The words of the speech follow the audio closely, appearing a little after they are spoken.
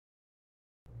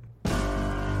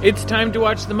It's time to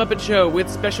watch The Muppet Show with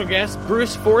special guest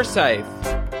Bruce Forsyth.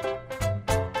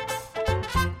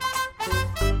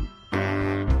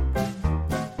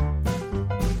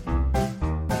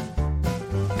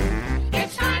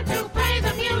 It's time to play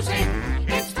the music.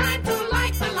 It's time to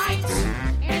light the lights.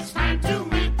 It's time to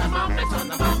meet the Muppets on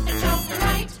The Muppet Show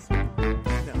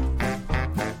tonight.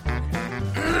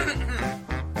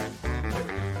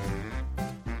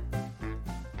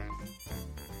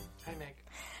 Hi, Meg.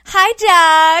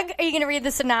 Hi, Doug. Are you going to read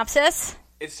the synopsis?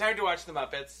 It's time to watch The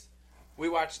Muppets. We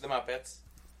watched The Muppets.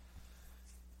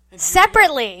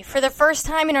 Separately, for the first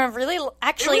time in a really,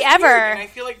 actually It was ever. weird, and I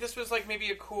feel like this was like maybe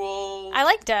a cool... I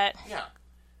liked it. Yeah.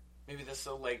 Maybe this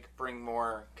will like bring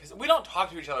more... Because we don't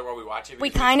talk to each other while we watch it. We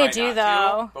because kinda try do, not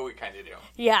though. to, but we kind of do.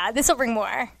 Yeah, this will bring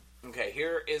more. Okay,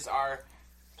 here is our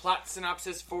plot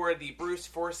synopsis for the Bruce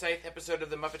Forsyth episode of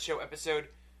The Muppet Show, episode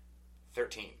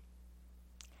 13.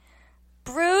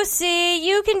 Brucey,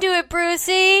 you can do it,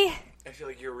 Brucey. I feel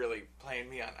like you're really playing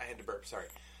me on. I had to burp, sorry.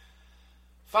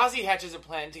 Fozzie hatches a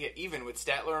plan to get even with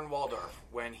Statler and Waldorf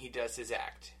when he does his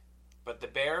act. But the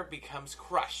bear becomes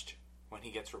crushed when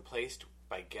he gets replaced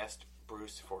by guest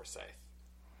Bruce Forsyth.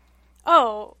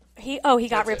 He got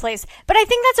That's it. replaced. But I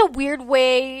think that's a weird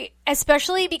way,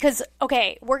 especially because,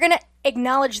 okay, we're going to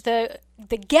acknowledge the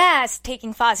guest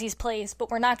taking Fozzie's place, but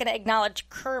we're not going to acknowledge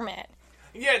Kermit.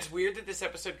 Yeah, it's weird that this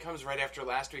episode comes right after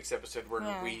last week's episode where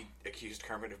Yeah. we accused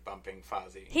Kermit of bumping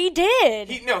Fozzie. He did.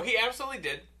 He absolutely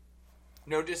did.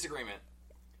 No disagreement.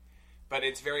 But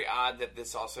it's very odd that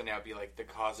this also now be like the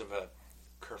cause of a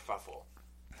kerfuffle.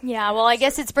 Yeah, well, I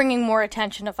guess it's bringing more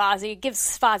attention to Fozzie. It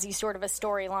gives Fozzie sort of a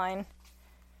storyline.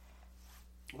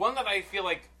 One that I feel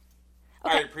like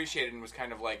I appreciated and was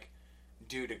kind of like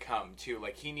due to come too.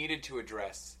 Like he needed to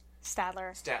address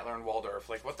Statler and Waldorf.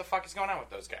 Like what the fuck is going on with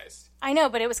those guys? I know,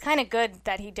 but it was kind of good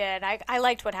that he did. I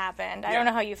liked what happened. I Yeah. don't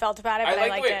know how you felt about it, but I I like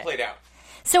liked the way it. it played out.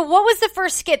 So what was the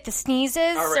first skit? The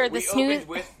sneezes All right, or the we snooze? opened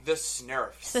with the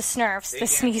Snurfs. The Snurfs, They the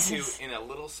dance sneezes. to in a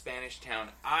little Spanish town.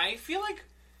 I feel like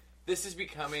this is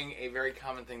becoming a very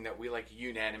common thing that we like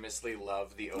unanimously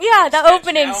love the opening Yeah, the sketch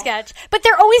opening now. sketch. But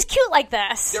they're always cute like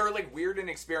this. They're like weird and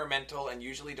experimental and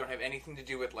usually don't have anything to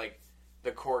do with like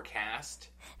the core cast.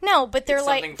 No, but they're It's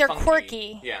like something they're funky.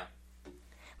 quirky. Yeah.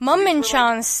 Mum these and were, like,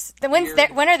 Chance.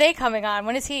 weird- When are they coming on?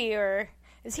 When is he or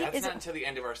is he? That's Is not it? until the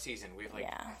end of our season. We have like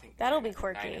Yeah, I think that'll be 9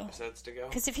 quirky. episodes to go.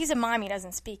 Because if he's a mom, he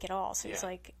doesn't speak at all. So he's Yeah.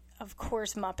 like, of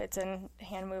course, Muppets and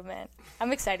hand movement.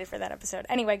 I'm excited for that episode.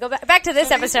 Anyway, go back to this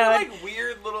So these were, episode. like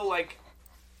weird little like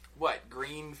what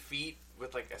green feet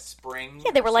with like a spring.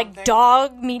 Yeah, they or were like something?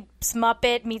 dog meets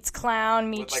Muppet meets clown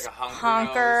with meets like a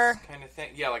honker. kind of thing.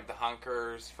 Yeah, like the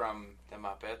honkers from the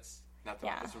Muppets, not the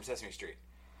Yeah. Muppets from Sesame Street.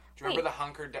 Do you remember the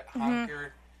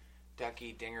honker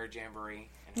ducky dinger jamboree?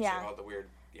 And it's Yeah. like all the weird.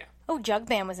 Yeah. Oh, Jug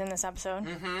Band was in this episode.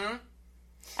 Mm-hmm.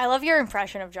 I love your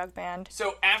impression of Jug Band.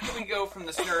 So after we go from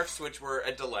the Snurfs, which were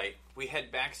a delight, we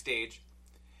head backstage,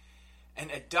 and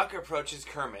a duck approaches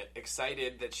Kermit,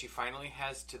 excited that she finally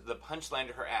has the punchline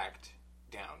to her act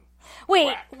down. Wait,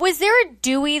 Quack. was there a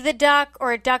Dewey the Duck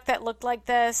or a duck that looked like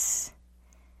this?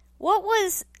 What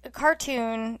was a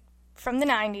cartoon from the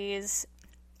 90s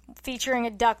featuring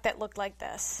a duck that looked like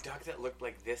this? Duck that looked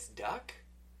like this duck?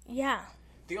 Yeah.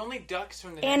 The only ducks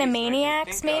from the 90s that I can Animaniacs,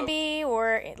 think of- maybe?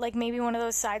 Or like maybe one of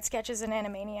those side sketches in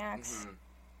Animaniacs.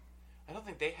 I don't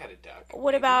think they had a duck.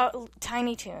 What Maybe. about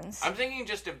Tiny Toons? I'm thinking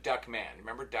just of Duckman.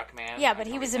 Remember Duckman? Yeah, on but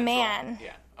he Comedy was a Central? man.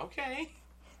 Yeah. Okay.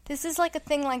 This is like a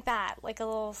thing like that, like a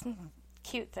little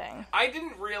cute thing. I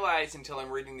didn't realize until I'm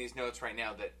reading these notes right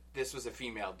now that this was a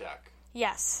female duck.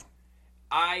 Yes.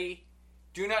 I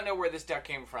do not know where this duck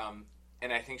came from,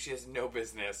 and I think she has no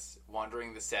business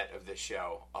wandering the set of this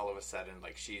show all of a sudden.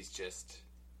 Like, she's just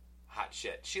hot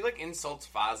shit. She, like, insults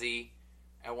Fozzie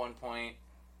at one point.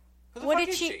 Who the What fuck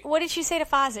did is she What did she say to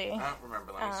Fozzie? I don't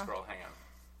remember. Let me scroll. Hang on.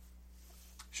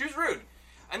 She was rude.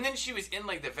 And then she was in,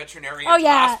 like, the veterinarian Oh,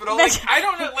 yeah. hospital. Like, I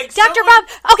don't know. Like, Dr. someone-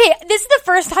 Bob. Okay, this is the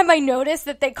first time I noticed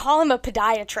that they call him a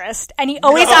podiatrist, and he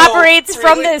always No, operates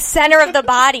from really? the center of the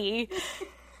body.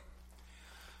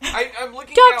 I'm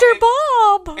looking Dr.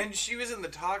 now, Bob. and she was in the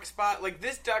talk spot. Like,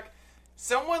 this duck,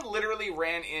 someone literally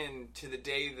ran in to the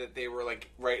day that they were, like,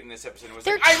 right in this episode and was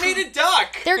They're like, I made a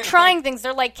duck! They're trying things.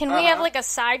 They're like, can we have Uh-huh. like a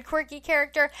side quirky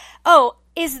character? Oh,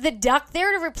 is the duck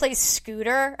there to replace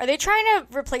Scooter? Are they trying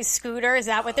to replace Scooter? Is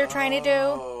that what they're trying to do?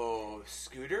 Oh,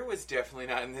 Scooter was definitely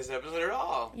not in this episode at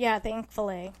all. Yeah,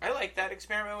 thankfully. I like that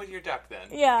experiment with your duck, then.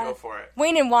 Yeah. Go for it.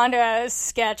 Wayne and Wanda's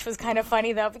sketch was kind of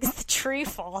funny though because the tree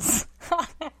falls.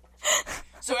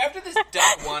 So after this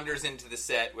duck wanders into the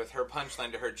set with her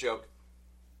punchline to her joke,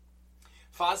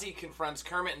 Fozzie confronts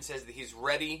Kermit and says that he's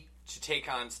ready to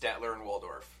take on Statler and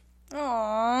Waldorf.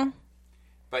 Aww.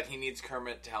 But he needs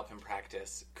Kermit to help him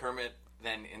practice. Kermit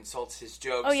then insults his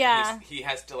jokes. Oh, yeah. He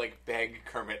has to, like, beg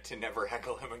Kermit to never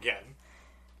heckle him again.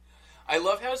 I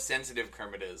love how sensitive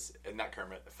Kermit is. Not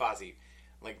Kermit, Fozzie.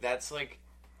 Like, that's, like,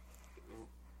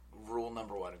 rule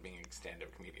number one of being a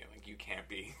stand-up comedian. Like, you can't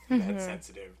be that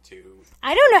sensitive to...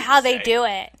 I don't know how they do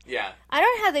it. Yeah. I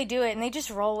don't know how they do it, and they just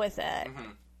roll with it.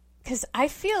 Because I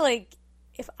feel like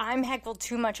if I'm heckled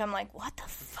too much, I'm like, what the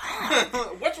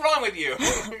fuck? What's wrong with you?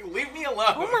 Leave me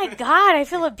alone. Oh my god, I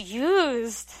feel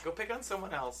abused. Go pick on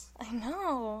someone else. I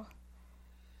know.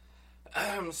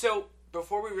 So,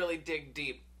 before we really dig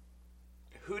deep,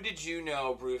 who did you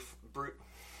know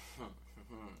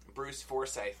Bruce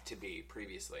Forsyth to be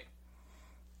previously?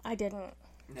 I didn't.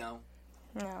 No.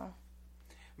 No.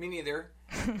 Me neither.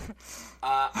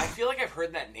 I feel like I've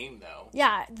heard that name, though.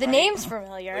 Yeah, the name's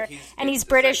familiar. Like and he's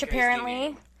British,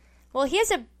 apparently. Well, he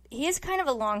has kind of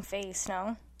a long face,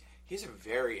 no? He has a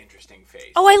very interesting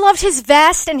face. Oh, I loved his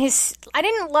vest and his... I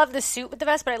didn't love the suit with the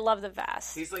vest, but I love the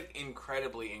vest. He's, like,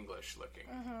 incredibly English looking.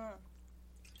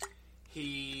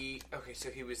 So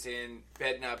he was in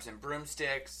Bedknobs and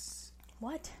Broomsticks.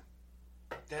 What?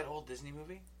 That old Disney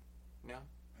movie? No?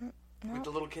 No. With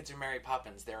the little kids from Mary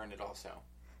Poppins, they're in it also.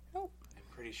 Nope. I'm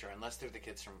pretty sure, unless they're the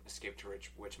kids from Escape to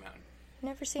Witch Mountain.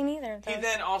 Never seen either of those. He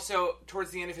then also,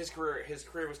 towards the end of his career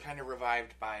was kind of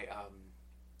revived by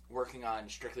working on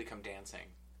Strictly Come Dancing,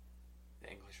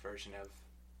 the English version of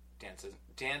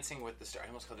Dancing with the Stars. I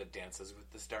almost called it Dances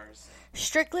with the Stars.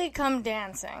 Strictly Come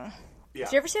Dancing. Yeah.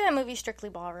 Did you ever see that movie, Strictly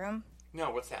Ballroom?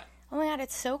 No, what's that? Oh my god,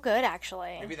 it's so good,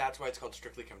 actually. Maybe that's why it's called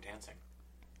Strictly Come Dancing.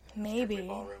 Maybe. Strictly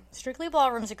Ballroom. Strictly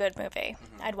Ballroom's a good movie.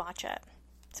 I'd watch it.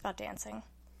 It's about dancing.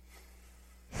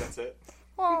 That's it?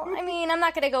 Well, I mean, I'm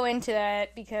not going to go into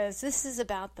it because this is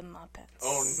about the Muppets.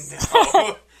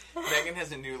 Oh, no. Megan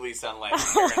has a new lease on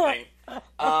life, apparently.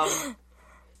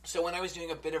 So when I was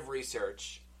doing a bit of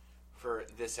research for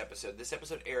this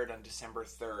episode aired on December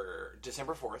 4th,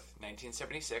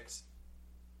 1976.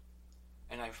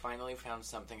 And I finally found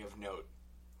something of note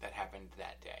that happened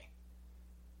that day.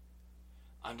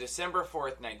 On December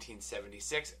 4th,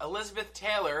 1976, Elizabeth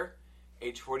Taylor,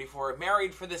 age 44,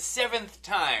 married for the 7th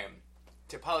time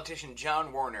to politician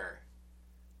John Warner.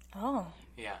 Oh.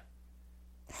 Yeah.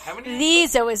 How many?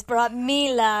 These always brought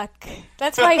me luck.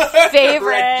 That's my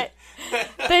favorite.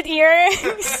 The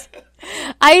earrings.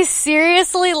 I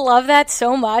seriously love that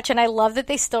so much, and I love that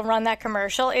they still run that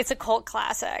commercial. It's a cult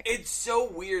classic. It's so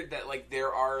weird that, like,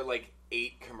 there are, like,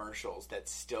 8 commercials that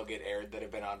still get aired that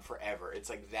have been on forever. It's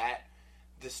like that,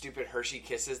 the stupid Hershey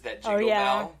Kisses, that Jingle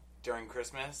Bell during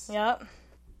Christmas. Yep.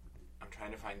 I'm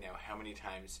trying to find now how many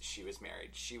times she was married.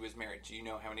 She was married. Do you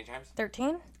know how many times?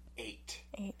 13? 8.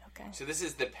 8, okay. So this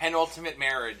is the penultimate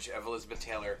marriage of Elizabeth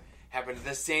Taylor. Happened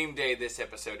the same day this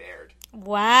episode aired.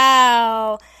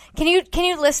 Wow. Can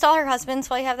you list all her husbands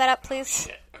while you have that up, please?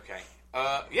 Shit. Okay.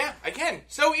 Yeah, I can.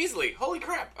 So easily. Holy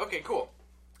crap. Okay, cool.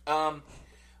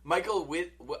 Michael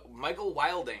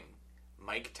Wilding,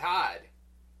 Mike Todd,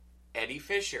 Eddie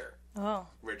Fisher,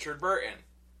 Richard Burton.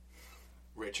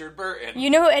 You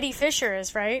know who Eddie Fisher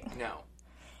is, right? No.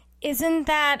 Isn't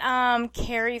that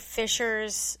Carrie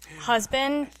Fisher's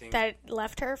husband that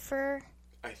left her for?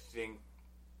 I think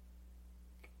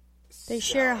they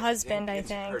share a husband, I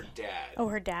think. Her dad. Oh,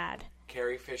 her dad.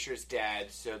 Carrie Fisher's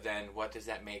dad. So then, what does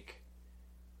that make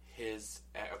his?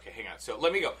 Okay, hang on. So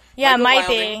let me go. Yeah, Michael might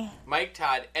Wilding, be. Mike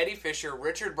Todd, Eddie Fisher,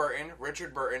 Richard Burton,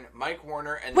 Mike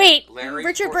Warner, and wait, then Larry.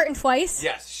 Richard Burton twice?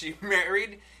 Yes, she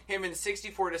married him in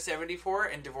 64 to 74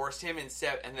 and divorced him and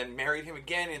then married him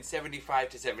again in 75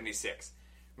 to 76.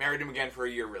 Married him again for a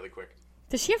year, really quick.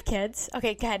 Does she have kids?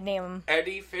 Okay, go ahead, name them.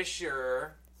 Eddie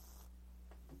Fisher.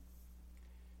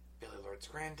 Billy Lord's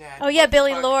granddad. Oh, yeah,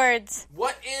 Billy Lord's.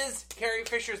 What is Carrie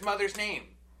Fisher's mother's name?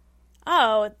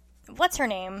 Oh, what's her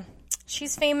name?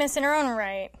 She's famous in her own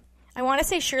right. I want to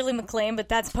say Shirley MacLaine, but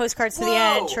that's Postcards to the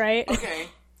Edge, right? Okay.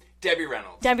 Debbie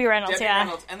Reynolds. Debbie Reynolds.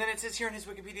 And then it says here in his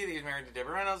Wikipedia that he was married to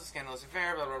Debbie Reynolds, a scandalous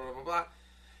affair, blah, blah, blah, blah, blah.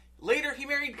 Later, he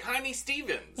married Connie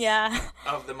Stevens. Yeah.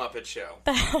 Of The Muppet Show.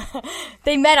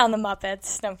 They met on The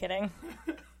Muppets. No, I'm kidding.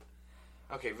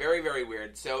 Okay, very, very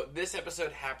weird. So, this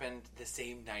episode happened the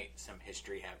same night some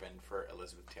history happened for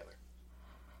Elizabeth Taylor.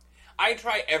 I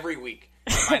try every week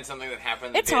to find something that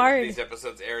happened the day that these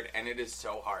episodes aired, and it is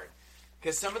so hard.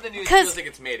 Because some of the news feels like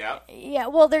it's made up. Yeah,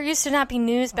 well, there used to not be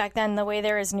news back then the way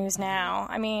there is news now.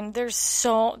 I mean, there's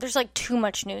like too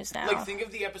much news now. Like, think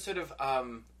of the episode of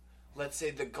let's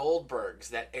say, the Goldbergs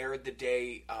that aired the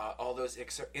day all those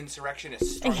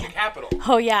insurrectionists stormed the Capitol.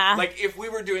 Oh, yeah. Like, if we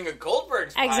were doing a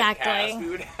Goldbergs Exactly. podcast, we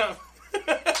would have...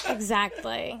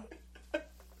 Exactly.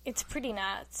 It's pretty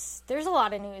nuts. There's a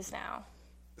lot of news now.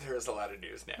 There is a lot of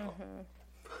news now.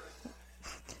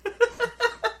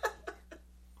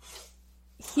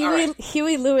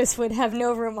 Huey Lewis would have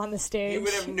no room on the stage. He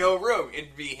would have no room.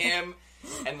 It'd be him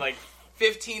and, like,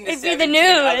 15 to It'd be the 17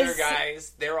 news. other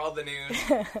guys. They're all the news.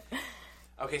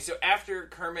 Okay, so after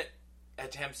Kermit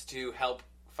attempts to help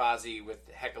Fozzie with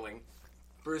heckling,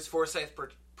 Bruce Forsyth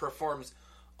performs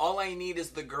All I Need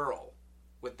Is the Girl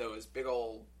with those big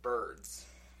old birds.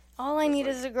 All I Need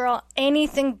Is a Girl.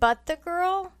 Anything But the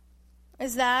Girl?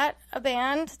 Is that a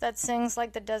band that sings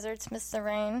like The Deserts Miss the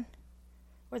Rain?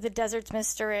 Or The Deserts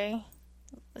Mystery?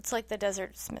 It's like The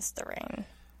Deserts Miss the Rain.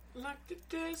 Like the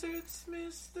deserts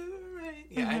miss the rain.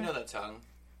 Yeah, I know that song.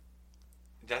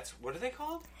 That's, what are they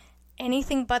called?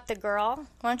 Anything But the Girl?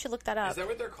 Why don't you look that up? Is that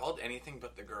what they're called? Anything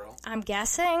But the Girl? I'm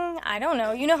guessing. I don't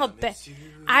know. You know how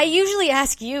I usually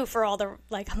ask you for all the,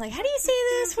 like, I'm like, how do you say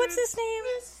this? What's his name?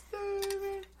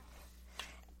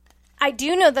 I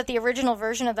do know that the original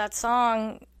version of that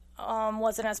song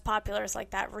wasn't as popular as, like,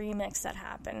 that remix that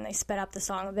happened. They sped up the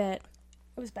song a bit.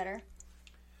 It was better.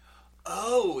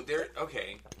 Oh, they're,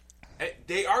 okay.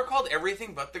 They are called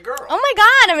Everything But the Girl. Oh my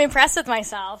god, I'm impressed with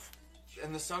myself.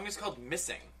 And the song is called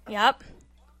Missing. Yep.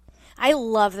 I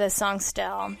love this song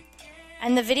still.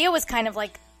 And the video was kind of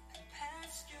like,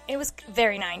 it was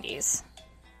very 90s.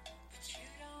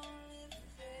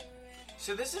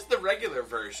 So this is the regular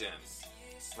version,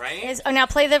 right? Now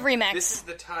play the remix. This is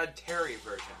the Todd Terry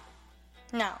version.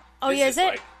 No. Oh, This yeah, is it?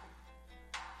 Like...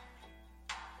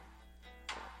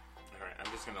 Alright,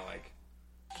 I'm just gonna like...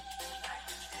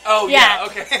 Oh, yeah,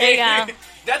 okay. There you go.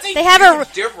 That's a They have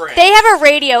huge difference. They have a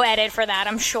radio edit for that,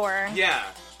 I'm sure. Yeah.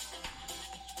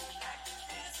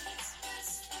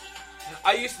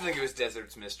 I used to think it was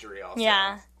Desert's Mystery also.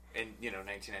 Yeah. In,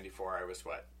 1994, I was,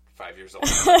 5 years old?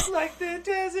 Like the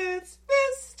desert's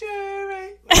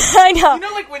mystery. I know.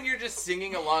 Like when you're just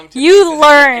singing along to You music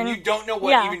learn. and you don't know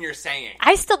what even you're saying.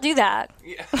 I still do that.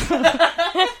 Yeah.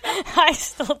 I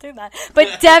still do that.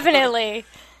 But definitely.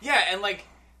 Yeah, and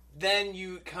then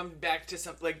you come back to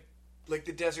something like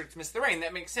the deserts miss the rain.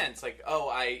 That makes sense. Like,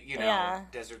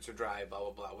 deserts are dry, blah,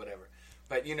 blah, blah, whatever.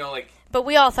 But, But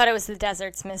we all thought it was the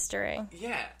Desert's Mystery.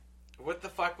 Yeah. What the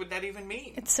fuck would that even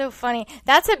mean? It's so funny.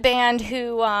 That's a band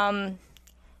who,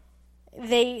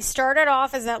 they started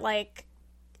off as that,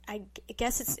 I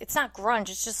guess it's not grunge.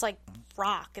 It's just,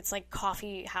 rock. It's,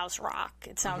 coffee house rock,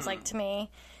 it sounds like to me.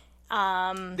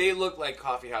 They look like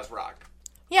Coffee House Rock.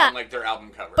 Yeah. On, their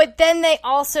album cover. But then they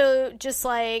also just,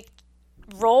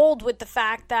 rolled with the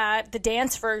fact that the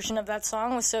dance version of that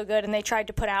song was so good, and they tried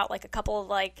to put out, a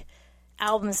couple of,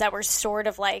 albums that were sort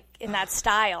of, in that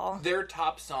style. Their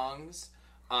top songs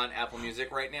on Apple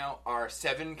Music right now are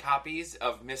 7 copies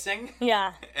of Missing.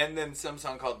 Yeah. And then some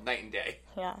song called Night and Day.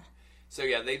 Yeah. So,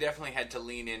 yeah, they definitely had to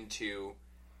lean into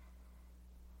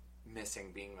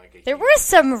Missing being, a There were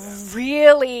some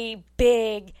really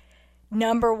big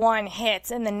number one hits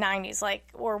in the 90s,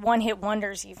 or one-hit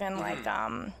wonders even,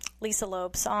 Lisa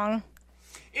Loeb's song.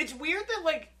 It's weird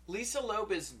that, Lisa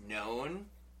Loeb is known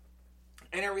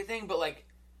and everything, but,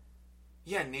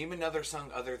 name another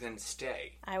song other than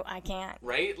Stay. I can't.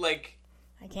 Right?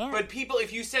 I can't. But people,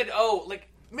 if you said,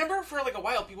 remember for, a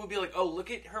while, people would be like, oh,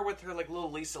 look at her with her,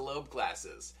 little Lisa Loeb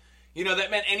glasses. That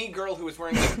meant any girl who was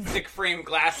wearing, thick frame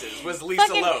glasses was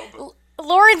Lisa Loeb.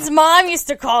 Lauren's mom used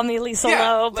to call me Lisa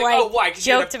Loeb. Oh, why? Because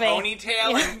you had joke a to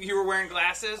ponytail me. and you were wearing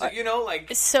glasses?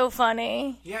 It's so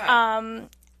funny. Yeah.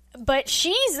 But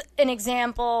she's an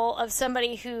example of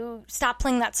somebody who stopped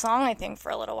playing that song, I think, for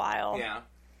a little while. Yeah.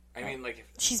 I mean,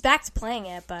 she's back to playing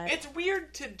it, but... It's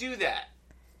weird to do that,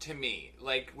 to me.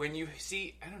 When you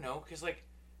see... I don't know, because,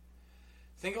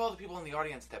 think of all the people in the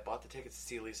audience that bought the tickets to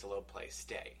see Lisa Loeb play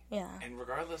Stay. Yeah. And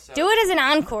regardless of... Do it as an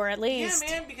encore, at least.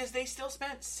 Yeah, man, because they still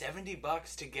spent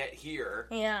 $70 to get here.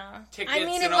 Yeah. Tickets I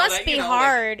mean, it and all must that, be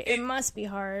hard. It must be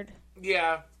hard.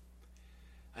 Yeah.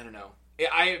 I don't know.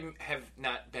 I have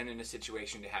not been in a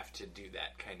situation to have to do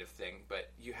that kind of thing, but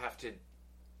you have to,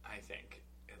 I think,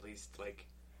 at least,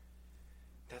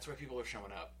 that's why people are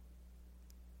showing up.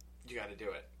 You got to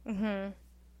do it.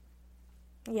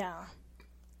 Mm-hmm. Yeah.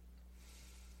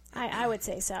 I would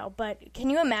say so, but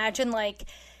can you imagine,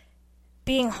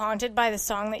 being haunted by the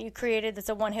song that you created that's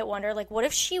a one-hit wonder? What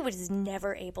if she was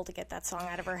never able to get that song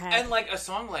out of her head? And, a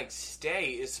song like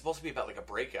Stay is supposed to be about, a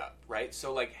breakup, right?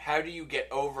 So, how do you get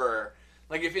over...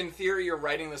 if in theory you're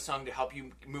writing the song to help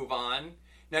you move on,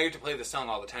 now you have to play the song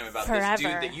all the time about Forever. this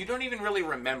dude that you don't even really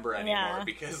remember anymore Yeah.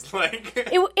 because, like...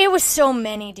 It was so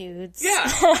many dudes.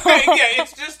 Yeah. Yeah,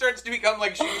 it just starts to become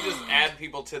like she can just add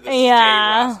people to the Stay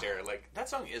roster. Like, that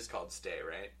song is called Stay,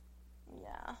 right?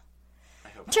 Yeah. I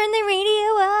hope. Turn the radio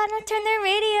on, turn the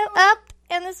radio up,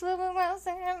 and this woman will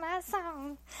sing my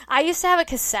song. I used to have a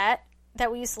cassette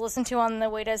that we used to listen to on the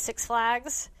way to Six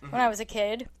Flags when I was a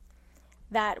kid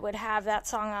that would have that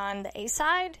song on the A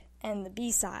side and the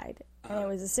B side, and it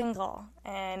was a single.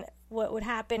 And what would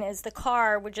happen is the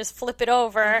car would just flip it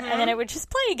over, and then it would just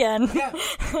play again. Yeah.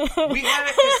 We had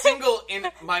a single in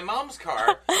my mom's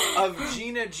car of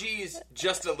Gina G's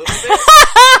Just a Little Bit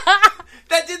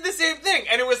that did the same thing.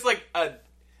 And it was like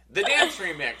the dance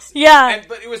remix. Yeah.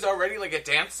 But it was already like a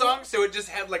dance song, so it just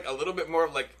had like a little bit more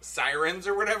of like sirens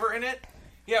or whatever in it.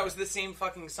 Yeah, it was the same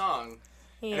fucking song.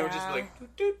 And it would just be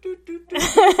like... do, do, do, do, do,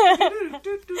 do,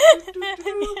 do, do, do,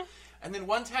 do. And then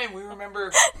one time we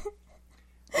remember...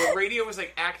 The radio was,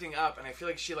 like, acting up, and I feel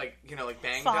like she, like, you know, like,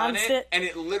 banged on it, and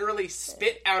it literally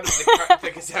spit out of the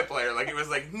cassette player. Like, it was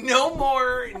like, no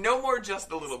more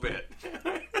just a little bit.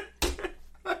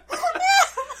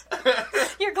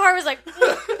 Your car was like,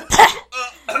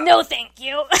 no thank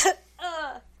you.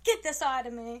 Get this out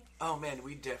of me. Oh, man,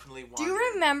 we definitely wanted... Do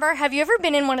you remember, have you ever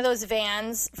been in one of those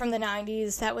vans from the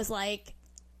 90s that was, like...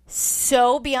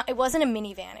 so beyond, it wasn't a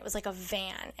minivan, it was like a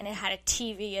van, and it had a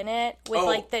TV in it with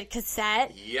like the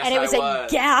cassette, yes, and it was a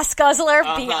gas guzzler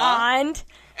beyond.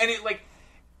 And it like,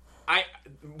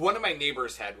 one of my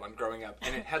neighbors had one growing up,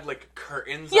 and it had like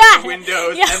curtains on the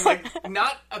windows, and like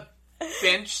not a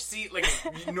bench seat like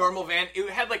a normal van. It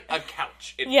had like a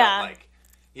couch. It felt like,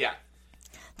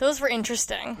 those were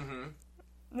interesting.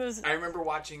 I remember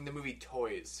watching the movie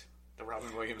Toys. The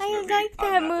Robin Williams I movie. like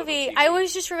that movie. I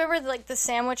always just remember like the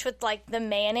sandwich with like the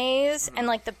mayonnaise and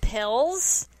like the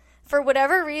pills. For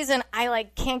whatever reason, I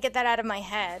like can't get that out of my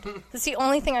head. That's the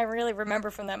only thing I really remember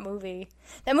from that movie.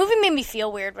 That movie made me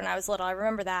feel weird when I was little. I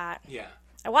remember that. Yeah.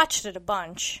 I watched it a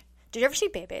bunch. Did you ever see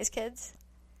Bebe's Kids?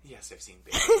 Yes, I've seen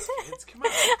Bebe's Kids. Come on.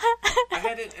 I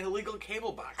had an illegal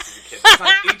cable box as a kid. It's on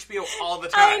HBO all the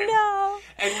time. I know.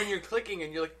 And when you're clicking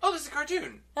and you're like, oh, this is a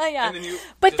cartoon. Oh, yeah. And then you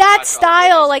but that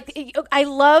style, like, I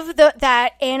love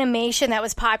that animation that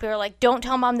was popular. Like, Don't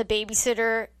Tell Mom the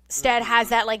Babysitter instead has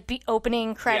that, like,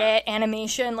 opening credit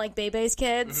animation, like Bebe's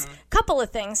Kids. Couple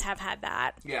of things have had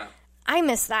that. Yeah. I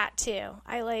miss that too.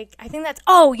 I think that's.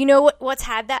 Oh, you know what's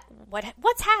had that?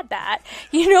 What's had that?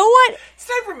 You know what? It's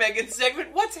time for Megan's segment.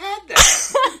 What's had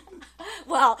that?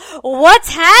 Well,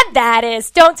 what's had that is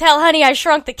Don't Tell Honey I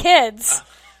Shrunk the Kids.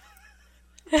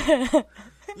 Yeah,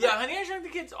 Honey I Shrunk the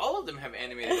Kids. All of them have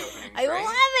animated openings. I right?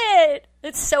 love it.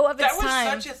 It's so of its time.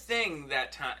 That was such a thing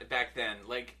that time back then.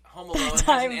 Like Home Alone has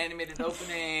an animated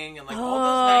opening, and like all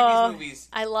those '90s movies.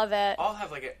 I love it. All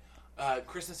have like a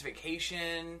Christmas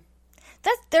Vacation.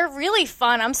 They're really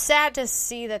fun. I'm sad to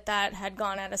see that had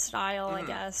gone out of style, I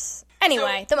guess.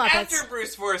 Anyway, so the Muppets. After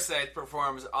Bruce Forsyth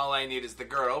performs All I Need Is the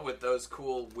Girl with those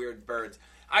cool, weird birds,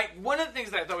 one of the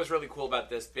things that I thought was really cool about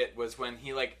this bit was when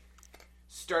he, like,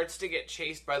 starts to get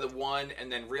chased by the one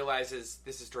and then realizes,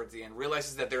 this is towards the end,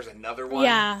 realizes that there's another one.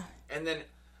 Yeah. And then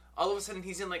all of a sudden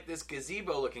he's in, like, this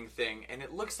gazebo-looking thing, and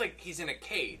it looks like he's in a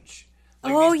cage.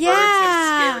 Like, these birds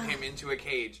have scared him into a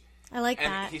cage. I like that.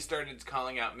 And he started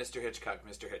calling out Mr. Hitchcock,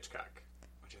 Mr. Hitchcock,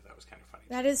 which I thought was kind of funny.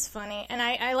 That is funny. And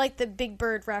I like the Big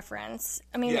Bird reference.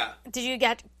 I mean, did you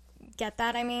get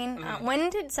that? I mean, when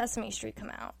did Sesame Street come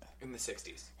out? In the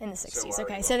 60s. In the 60s,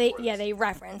 okay. So they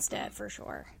referenced it for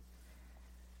sure.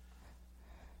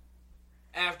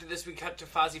 After this, we cut to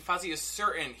Fozzie. Fozzie is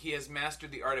certain he has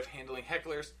mastered the art of handling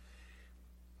hecklers.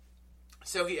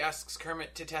 So he asks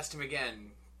Kermit to test him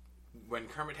again. When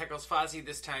Kermit heckles Fozzie,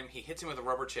 this time he hits him with a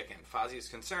rubber chicken. Fozzie is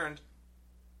concerned,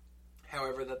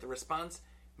 however, that the response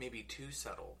may be too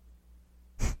subtle.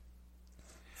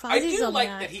 I do like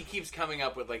that he keeps coming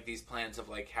up with like these plans of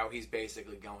like how he's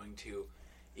basically going to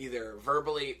either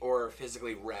verbally or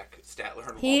physically wreck Statler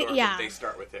and Waldorf if they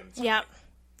start with him. Yep.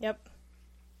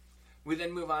 We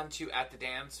then move on to At the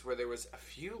Dance, where there was a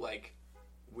few like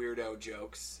weirdo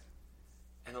jokes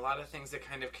and a lot of things that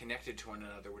kind of connected to one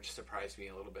another, which surprised me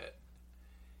a little bit.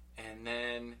 And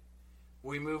then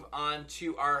we move on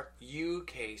to our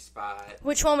UK spot.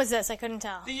 Which one was this? I couldn't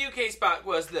tell. The UK spot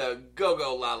was the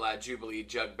Go-Go La La Jubilee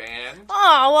Jug Band.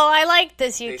 Oh, well, I like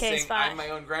this UK they spot. I'm My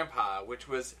Own Grandpa, which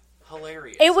was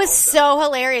hilarious. It was so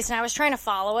hilarious, and I was trying to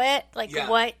follow it, like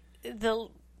what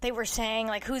they were saying,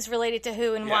 like who's related to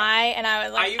who and why, and I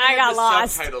was like, I got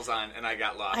lost. Subtitles on, and I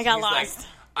got lost. I got lost.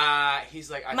 He's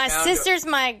like, my sister's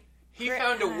my He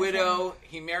found a widow.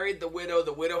 He married the widow.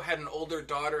 The widow had an older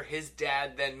daughter. His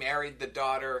dad then married the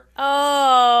daughter.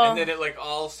 Oh. And then it like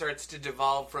all starts to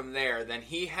devolve from there. Then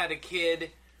he had a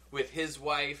kid with his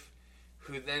wife,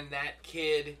 who then that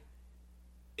kid,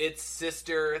 its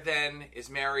sister then is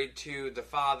married to the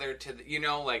father to the,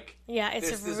 Yeah, it's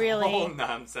there's this really whole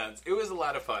nonsense. It was a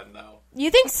lot of fun though. You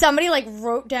think somebody like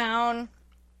wrote down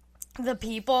the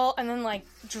people and then like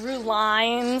drew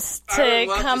lines to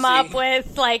come up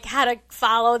with like how to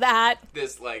follow that?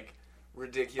 This like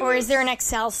ridiculous. Or is there an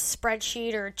Excel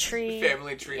spreadsheet or tree?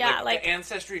 Family tree, yeah, like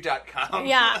Ancestry.com.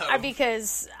 Yeah,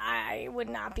 because I would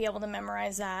not be able to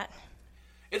memorize that.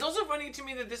 It's also funny to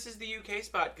me that this is the UK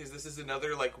spot, because this is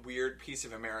another, like, weird piece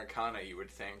of Americana, you would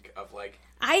think, of, like...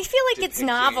 I feel like it's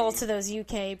novel to those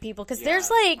UK people, because there's,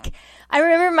 like... I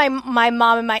remember my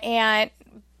mom and my aunt,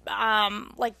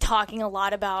 like, talking a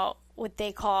lot about what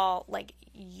they call, like,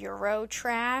 Euro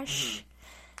trash.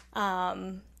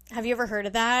 Have you ever heard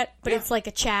of that? But it's like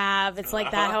a chav. It's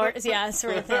like that,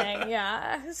 sort of thing.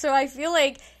 Yeah. So I feel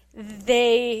like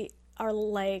they are,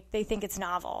 like, they think it's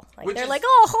novel. Like, they're like,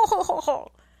 oh, ho, ho, ho,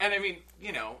 ho. And I mean,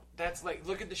 that's like,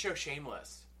 look at the show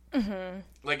Shameless. Mm-hmm.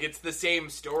 Like, it's the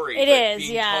same story. It is,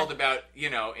 being told about,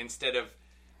 instead of,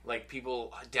 like,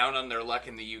 people down on their luck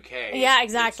in the UK. Yeah,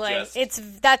 exactly.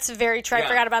 That's very true. I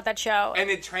forgot about that show. And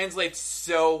it translates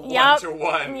so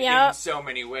one-to-one in so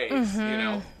many ways,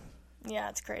 Yeah,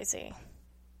 it's crazy.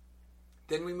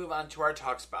 Then we move on to our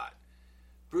talk spot.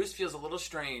 Bruce feels a little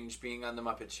strange being on The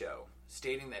Muppet Show,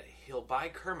 stating that he'll buy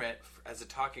Kermit as a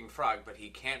talking frog, but he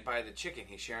can't buy the chicken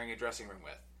he's sharing a dressing room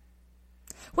with.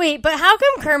 Wait, but how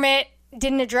come Kermit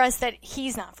didn't address that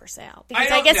he's not for sale?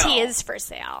 Because I guess he is for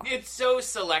sale. It's so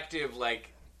selective,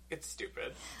 like, it's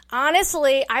stupid.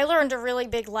 Honestly, I learned a really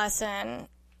big lesson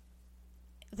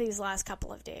these last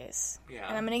couple of days. Yeah.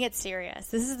 And I'm going to get serious.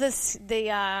 This is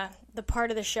the part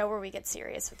of the show where we get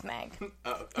serious with Meg.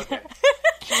 Oh, okay.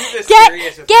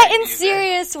 Getting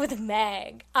serious with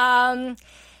Meg.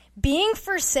 Being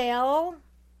for sale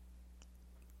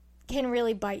can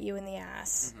really bite you in the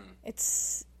ass. Mm-hmm.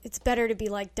 It's better to be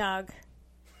like Doug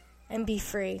and be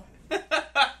free.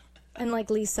 And like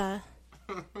Lisa.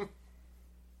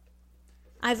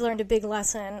 I've learned a big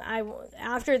lesson.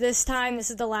 After this time, this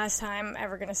is the last time I'm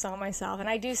ever going to sell myself. And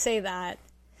I do say that.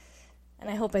 And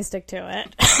I hope I stick to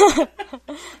it.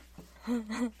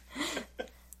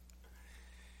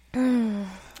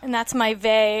 And that's my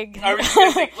vague. I was going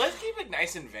to say, let's keep it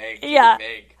nice and vague. Yeah.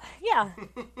 Vague. Yeah.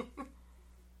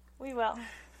 We will.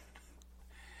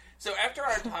 So after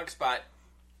our talk spot,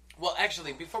 well,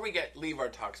 actually, before we leave our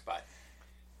talk spot,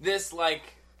 this, like,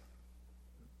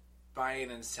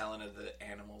 buying and selling of the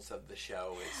animals of the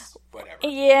show is whatever.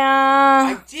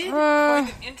 Yeah. I did find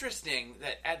it interesting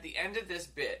that at the end of this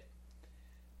bit,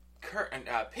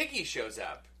 Piggy shows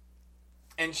up,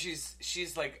 and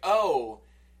she's like, oh,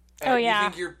 yeah. You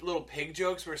think your little pig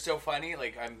jokes were so funny?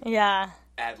 Like, I'm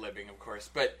ad-libbing, of course,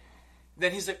 but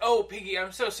then he's like, oh, Piggy,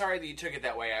 I'm so sorry that you took it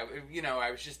that way.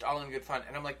 I was just all in good fun.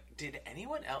 And I'm like,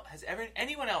 has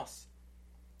anyone else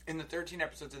in the 13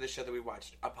 episodes of this show that we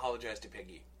watched apologized to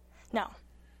Piggy? No.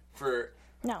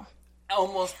 No.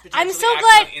 Almost I'm so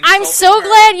glad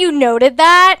glad you noted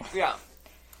that. Yeah.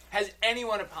 Has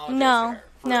anyone apologized to her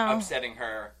for upsetting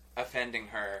her, offending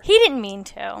her? He didn't mean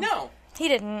to. No. He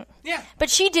didn't. Yeah. But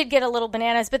she did get a little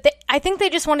bananas, but I think they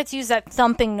just wanted to use that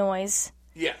thumping noise.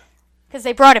 Yeah. Because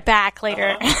they brought it back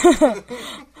later.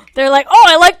 They're like, oh,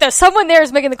 I like this. Someone there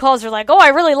is making the calls. They're like, oh, I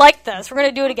really like this. We're going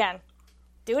to do it again.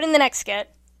 Do it in the next skit.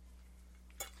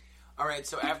 All right,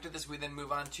 so after this, we then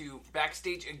move on to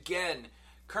backstage again.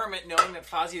 Kermit, knowing that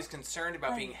Fozzie is concerned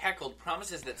about being heckled,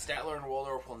 promises that Statler and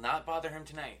Waldorf will not bother him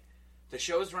tonight. The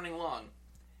show is running long,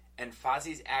 and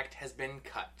Fozzie's act has been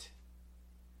cut.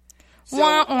 So,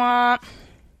 wah, wah.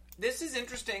 This is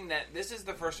interesting that this is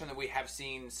the first one that we have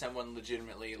seen someone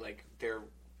legitimately, like,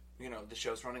 the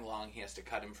show's running long, he has to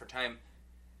cut him for time.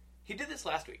 He did this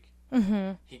last week.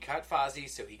 Mm-hmm. He cut Fozzie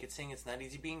so he could sing It's Not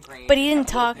Easy Being Green. But he didn't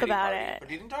talk about it. But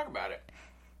he didn't talk about it.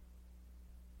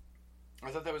 I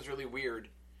thought that was really weird.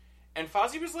 And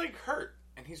Fozzie was, like, hurt.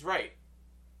 And he's right.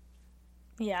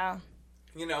 Yeah.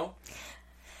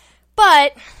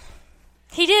 But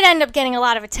he did end up getting a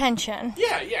lot of attention.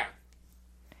 Yeah.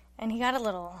 And he got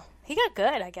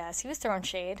good, I guess. He was throwing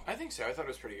shade. I think so. I thought it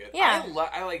was pretty good. Yeah.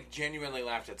 I genuinely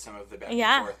laughed at some of the back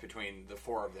and forth between the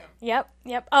four of them. Yep.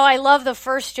 Oh, I love the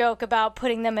first joke about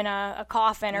putting them in a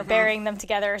coffin or burying them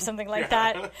together or something like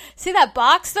that. See that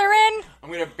box they're in?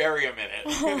 I'm going to bury them in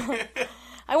it.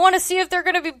 I want to see if they're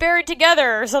going to be buried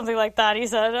together or something like that, he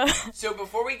said. So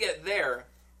before we get there,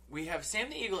 we have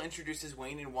Sam the Eagle introduces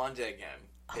Wayne and Wanda again.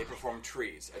 They perform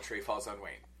Trees. A Tree Falls on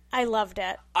Wayne. I loved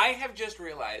it. I have just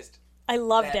realized I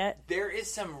loved that it. there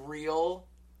is some real,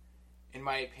 in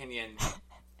my opinion,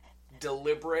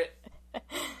 deliberate...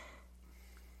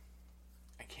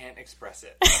 I can't express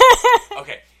it.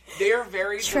 Okay. They are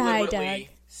very Try, deliberately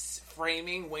Doug.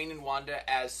 framing Wayne and Wanda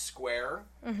as square.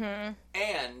 Mm-hmm.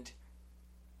 And,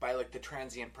 by like the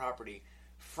transient property,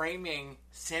 framing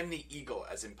Sam the Eagle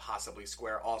as impossibly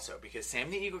square also. Because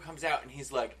Sam the Eagle comes out and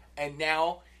he's like, and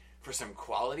now, for some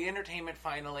quality entertainment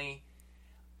finally,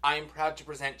 I'm proud to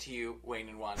present to you Wayne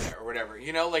and Wanda, or whatever.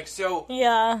 You know, like, so...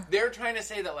 Yeah. They're trying to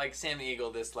say that, like, Sam the Eagle,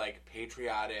 this, like,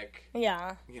 patriotic,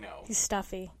 Yeah. you know... He's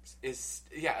stuffy. is,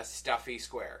 a stuffy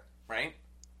square, right?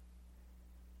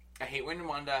 I hate Wayne and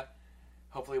Wanda.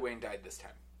 Hopefully Wayne died this time.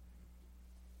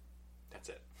 That's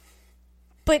it.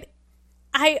 But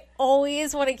I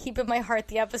always want to keep in my heart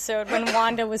the episode when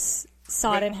Wanda was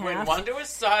sawed in half. When Wanda was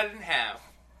sawed in half,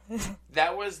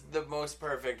 that was the most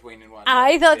perfect Wayne and Wanda.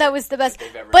 I thought that was the best.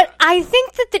 they've ever But done. I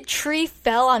think that the tree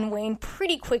fell on Wayne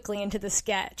pretty quickly into the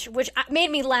sketch, which made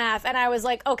me laugh. And I was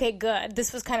like, okay, good.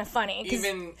 This was kind of funny. 'Cause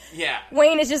Even, yeah.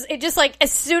 Wayne is just like,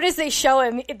 as soon as they show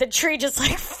him, the tree just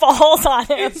like falls on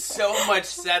him. It's so much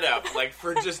setup, like,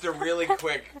 for just a really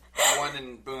quick one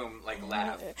and boom, like,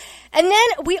 laugh. And then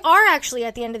we are actually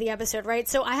at the end of the episode, right?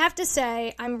 So I have to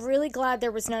say, I'm really glad there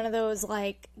was none of those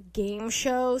like game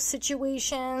show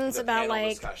situations The about panel like,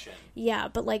 discussion. yeah,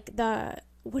 but like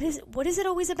what is it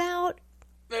always about?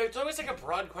 It's always like a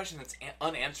broad question that's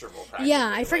unanswerable, practically.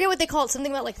 Yeah, I forget like, what they call it.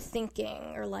 Something about like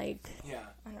thinking or like, Yeah.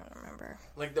 I don't remember.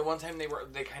 Like, the one time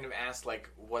they kind of asked, like,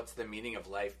 what's the meaning of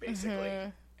life, basically? Mm-hmm.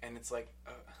 And it's like,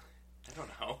 I don't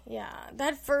know. Yeah,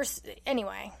 that first.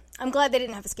 Anyway, I'm glad they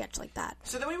didn't have a sketch like that.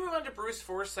 So then we move on to Bruce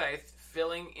Forsyth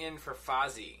filling in for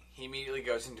Fozzie. He immediately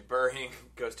goes to burying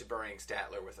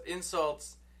Statler with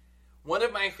insults. One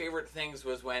of my favorite things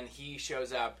was when he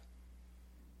shows up,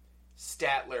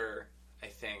 Statler, I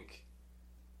think,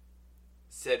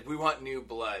 said, "We want new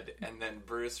blood," and then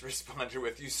Bruce responded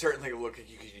with, "You certainly look like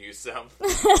you could use some."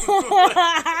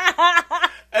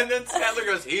 And then Statler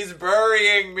goes, "He's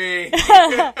burying me."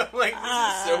 I'm like,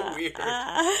 this is so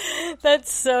weird.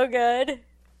 That's so good.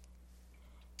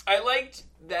 I liked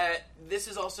that this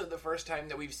is also the first time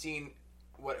that we've seen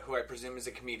who I presume is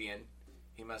a comedian.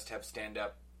 He must have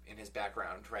stand-up in his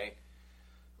background, right?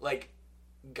 Like,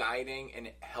 guiding and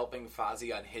helping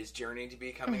Fozzie on his journey to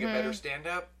becoming a better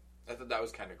stand-up. I thought that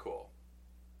was kind of cool.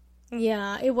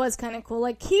 Yeah, it was kind of cool.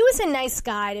 Like, he was a nice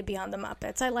guy to be on the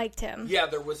Muppets. I liked him. Yeah,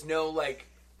 there was no, like,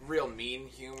 real mean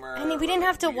humor. I mean, we or, didn't like,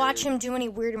 have to weird... watch him do any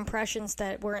weird impressions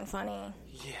that weren't funny,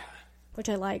 Yeah. which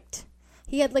I liked.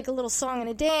 He had like a little song and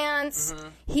a dance. Mm-hmm.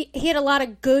 He had a lot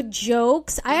of good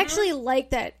jokes. I actually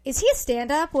like that. Is he a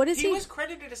stand-up? What is he? He was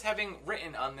credited as having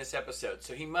written on this episode,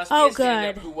 so he must be Oh, a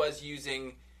stand-up good. who was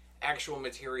using actual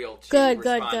material to Good,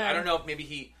 respond. good. I don't know if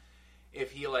maybe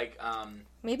if he like,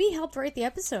 Maybe he helped write the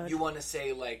episode. you want to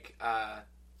say like,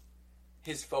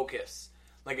 his focus.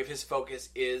 Like if his focus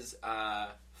is,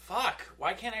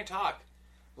 why can't I talk?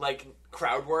 Like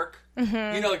crowd work.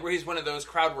 Mm-hmm. You know, like where he's one of those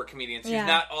crowd work comedians. Yeah. He's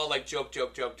not all like joke.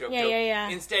 Yeah.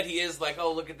 Instead, he is like,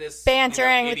 oh, look at this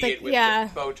Bantering with idiot the- with yeah.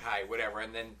 the bow tie, whatever,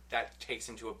 and then that takes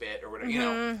him to a bit or whatever. You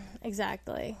know,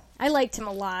 Exactly. I liked him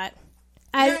a lot.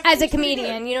 Yeah, As a he's pretty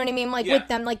comedian, good. you know what I mean? Like, Yeah. with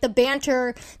them, like, the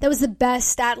banter, that was the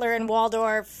best Statler and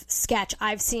Waldorf sketch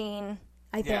I've seen,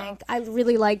 I Yeah. think. I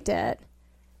really liked it.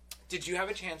 Did you have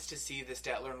a chance to see the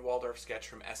Statler and Waldorf sketch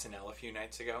from SNL a few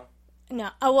nights ago? No.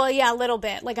 Oh, well, yeah, a little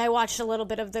bit. Like, I watched a little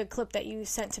bit of the clip that you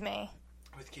sent to me.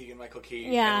 With Keegan-Michael Key.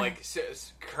 Yeah. And, like, so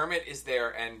Kermit is there,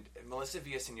 and Melissa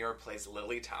Villaseñor plays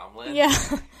Lily Tomlin Yeah.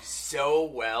 so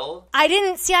well. I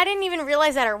didn't even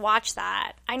realize that or watch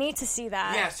that. I need to see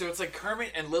that. Yeah, so it's like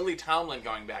Kermit and Lily Tomlin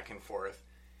going back and forth.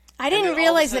 I then all didn't of a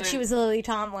realize that sudden- she was Lily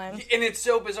Tomlin. And it's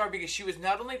so bizarre because she was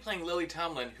not only playing Lily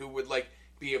Tomlin, who would, like,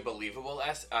 be a believable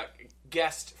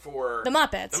guest for The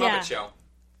Muppets, the Muppet yeah. Show.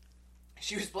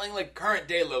 She was playing, like,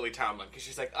 current-day Lily Tomlin, because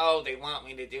she's like, oh, they want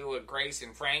me to do a Grace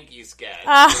and Frankie sketch.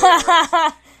 or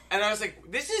whatever. And I was like,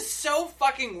 this is so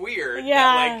fucking weird. Yeah.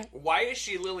 That, like, why is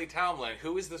she Lily Tomlin?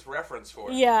 Who is this reference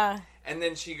for? Yeah. And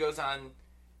then she goes on,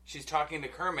 she's talking to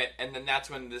Kermit, and then that's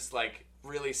when this, like,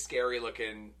 really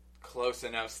scary-looking, close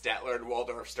enough Statler and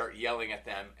Waldorf start yelling at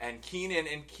them. And Keenan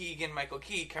and Keegan-Michael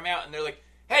Key come out, and they're like,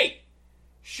 hey,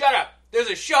 shut up. There's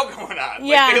a show going on.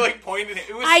 Yeah. Like, they, like, pointed it.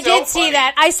 It was I so did see funny.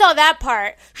 that. I saw that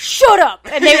part. Shut up!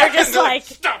 And they Yeah, were just they're like,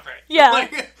 stop it. Yeah.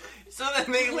 Like, so then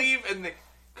they leave, and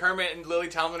Kermit and Lily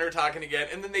Tomlin are talking again,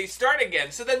 and then they start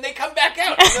again. So then they come back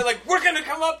out, and they're like, we're going to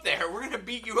come up there. We're going to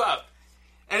beat you up.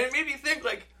 And it made me think,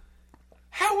 like,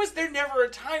 How was there never a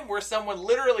time where someone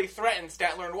literally threatened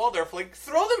Statler and Waldorf? Like,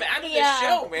 throw them out of this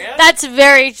show, man. That's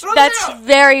very, Throw them out.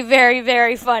 very, very,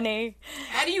 very funny.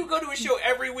 How do you go to a show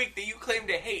every week that you claim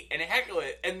to hate and heckle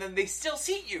it, and then they still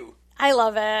seat you? I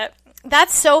love it.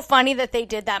 That's so funny that they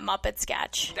did that Muppet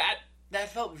sketch. That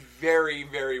felt very,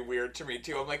 very weird to me,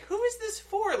 too. I'm like, who is this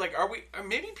for? Like, or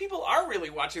maybe people are really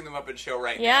watching the Muppet Show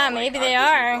right now. Yeah, like, maybe on they Disney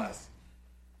are. Plus.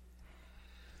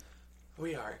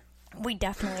 We are. We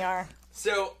definitely are.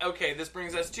 So, okay, this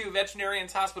brings us to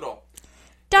Veterinarian's Hospital.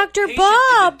 Dr. Patient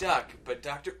Bob! is a duck, but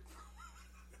Dr.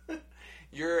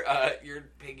 your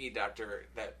piggy doctor,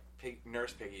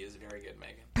 Nurse Piggy is very good,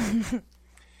 Megan.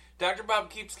 Dr. Bob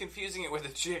keeps confusing it with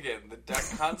a chicken. The duck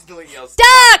constantly yells,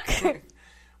 Duck!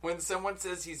 when someone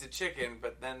says he's a chicken,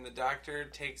 but then the doctor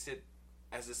takes it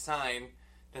as a sign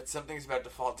that something's about to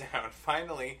fall down.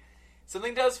 Finally,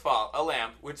 something does fall, a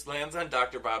lamp, which lands on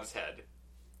Dr. Bob's head.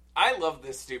 I love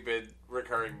this stupid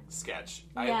recurring sketch.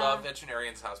 I love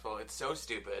Veterinarian's Hospital. It's so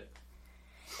stupid.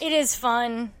 It is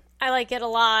fun. I like it a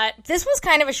lot. This was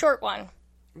kind of a short one.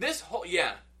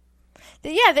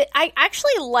 I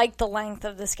actually liked the length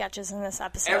of the sketches in this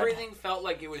episode. Everything felt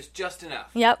like it was just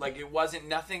enough. Yep. Like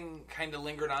nothing kind of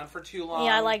lingered on for too long.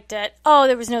 Yeah, I liked it. Oh,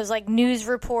 there was no news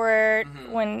report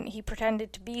when he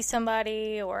pretended to be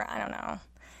somebody, or I don't know.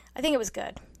 I think it was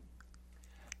good.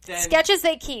 Sketches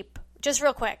they keep. Just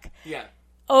real quick. Yeah.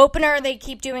 Opener, they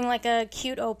keep doing like a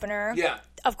cute opener. Yeah.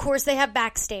 Of course, they have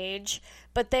backstage,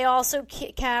 but they also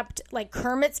kept like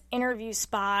Kermit's interview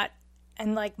spot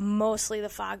and like mostly the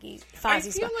Fozzie I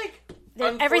spot. feel like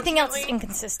Everything else is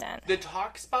inconsistent. The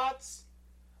talk spots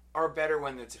are better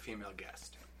when it's a female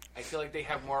guest. I feel like they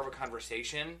have more of a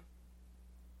conversation.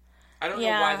 I don't know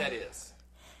why that is.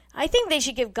 I think they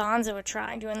should give Gonzo a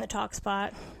try doing the talk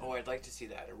spot. Oh, I'd like to see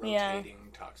that. A rotating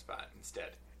talk spot instead.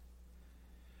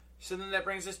 So then that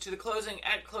brings us to the closing.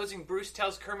 At closing, Bruce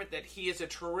tells Kermit that he is a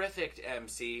terrific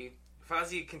MC.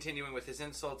 Fozzie, continuing with his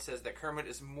insults, says that Kermit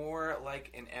is more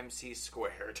like an MC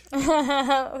squared.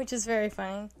 Which is very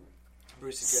funny.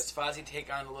 Bruce suggests Fozzie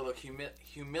take on a little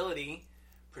humility,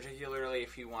 particularly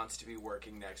if he wants to be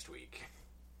working next week.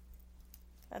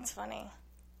 That's funny.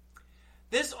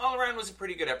 This all around was a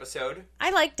pretty good episode.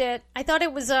 I liked it. I thought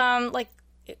it was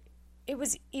it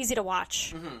was easy to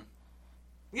watch. Mm-hmm.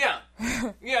 Yeah.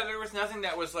 Yeah, there was nothing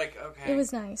that was like, okay. It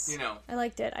was nice. You know. I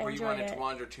liked it. I enjoyed it. Where you wanted to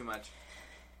wander too much.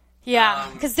 Yeah,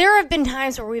 because there have been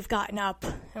times where we've gotten up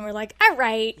and we're like, all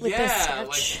right, with this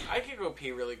sketch. Like, I could go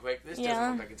pee really quick. This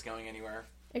doesn't look like it's going anywhere.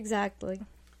 Exactly.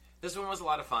 This one was a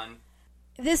lot of fun.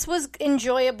 This was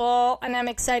enjoyable, and I'm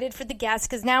excited for the guests,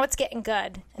 because now it's getting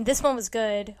good. And this one was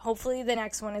good. Hopefully the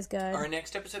next one is good. Our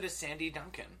next episode is Sandy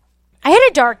Duncan. I had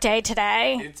a dark day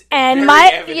today. It's very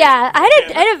evident.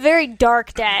 I had a very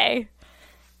dark day.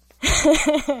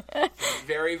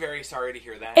 Very, very sorry to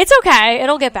hear that. It's okay.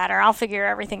 It'll get better. I'll figure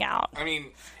everything out. I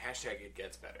mean, hashtag it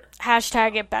gets better.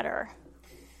 Hashtag it better.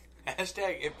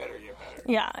 Hashtag it better get better.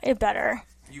 Yeah, it better.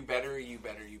 You better, you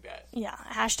better, you bet. Yeah,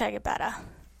 hashtag it better.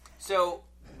 So,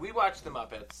 we watched The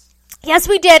Muppets. Yes,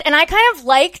 we did. And I kind of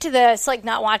liked this, like,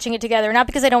 not watching it together. Not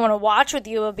because I don't want to watch with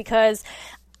you, but because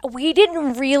we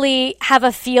didn't really have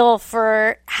a feel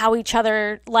for how each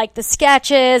other liked the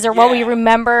sketches or what we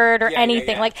remembered or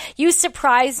anything. Like, you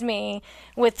surprised me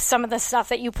with some of the stuff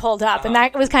that you pulled up, and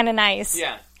that was kind of nice.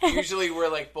 Yeah. Usually we're,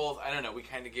 like, both, I don't know, we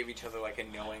kind of give each other, like, a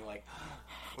knowing, like,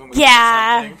 when we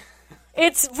get something.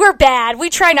 We're bad.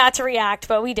 We try not to react,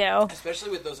 but we do.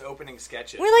 Especially with those opening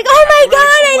sketches. We're like, oh my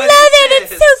god, I love it!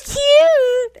 It's so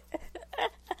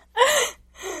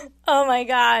cute! Oh my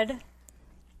god.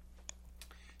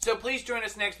 So please join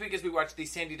us next week as we watch the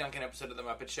Sandy Duncan episode of The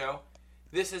Muppet Show.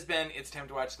 This has been It's Time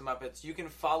to Watch The Muppets. You can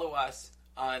follow us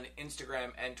on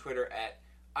Instagram and Twitter at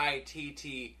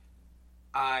ITT.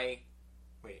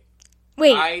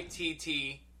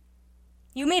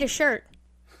 You made a shirt.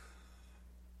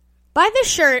 Buy the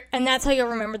shirt, and that's how you'll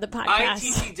remember the podcast.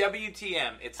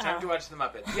 ITTWTM. It's time to watch The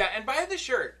Muppets. Yeah, and buy the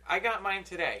shirt. I got mine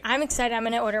today. I'm excited. I'm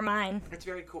going to order mine. It's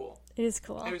very cool. It is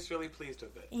cool. I was really pleased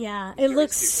with it. Yeah, it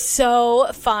looks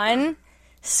so fun.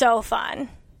 So fun.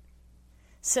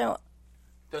 So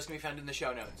those can be found in the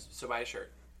show notes. So buy a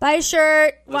shirt. Buy a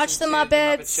shirt. Watch Listen The to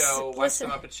Muppets. The Muppet Show. Watch The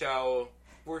Muppet Show.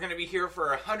 We're going to be here for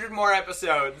 100 more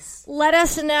episodes. Let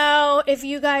us know if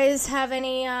you guys have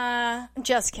any,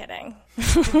 just kidding.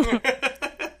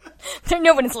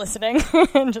 No one is listening.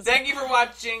 Thank you for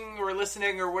watching or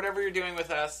listening or whatever you're doing with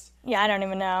us. Yeah, I don't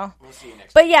even know. We'll see you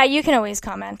next time. But yeah, you can always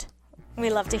comment. We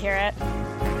love to hear it.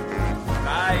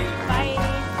 Bye. Bye.